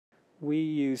We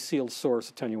use sealed source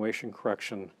attenuation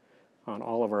correction on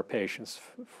all of our patients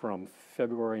from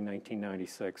February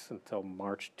 1996 until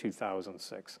March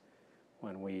 2006,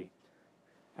 when we,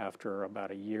 after about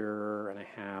a year and a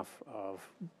half of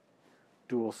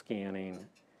dual scanning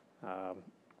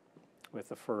with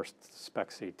the first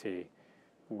SPECT CT,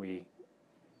 we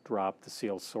dropped the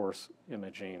sealed source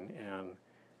imaging, and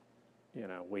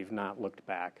we've not looked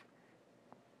back.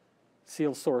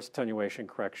 Sealed source attenuation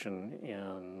correction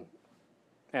in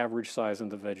average size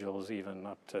individuals, even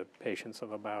up to patients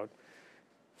of about,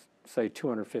 say,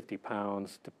 250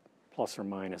 pounds, to plus or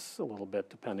minus a little bit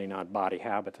depending on body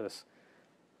habitus,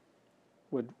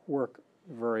 would work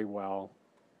very well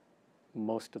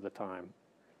most of the time.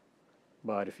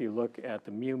 But if you look at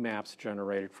the mu maps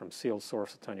generated from sealed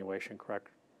source attenuation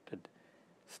corrected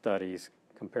studies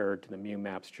compared to the mu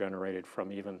maps generated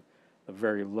from even the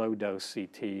very low dose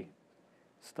CT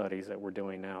studies that we're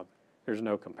doing now, there's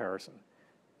no comparison.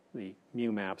 The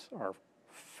mu maps are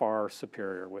far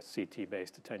superior with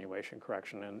CT-based attenuation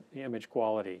correction, and the image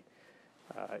quality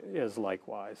is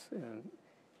likewise. And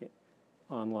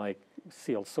unlike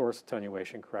sealed source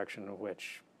attenuation correction,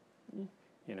 which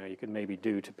you could maybe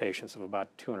do to patients of about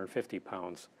 250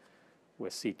 pounds,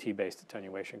 with CT-based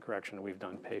attenuation correction, we've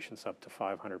done patients up to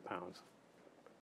 500 pounds.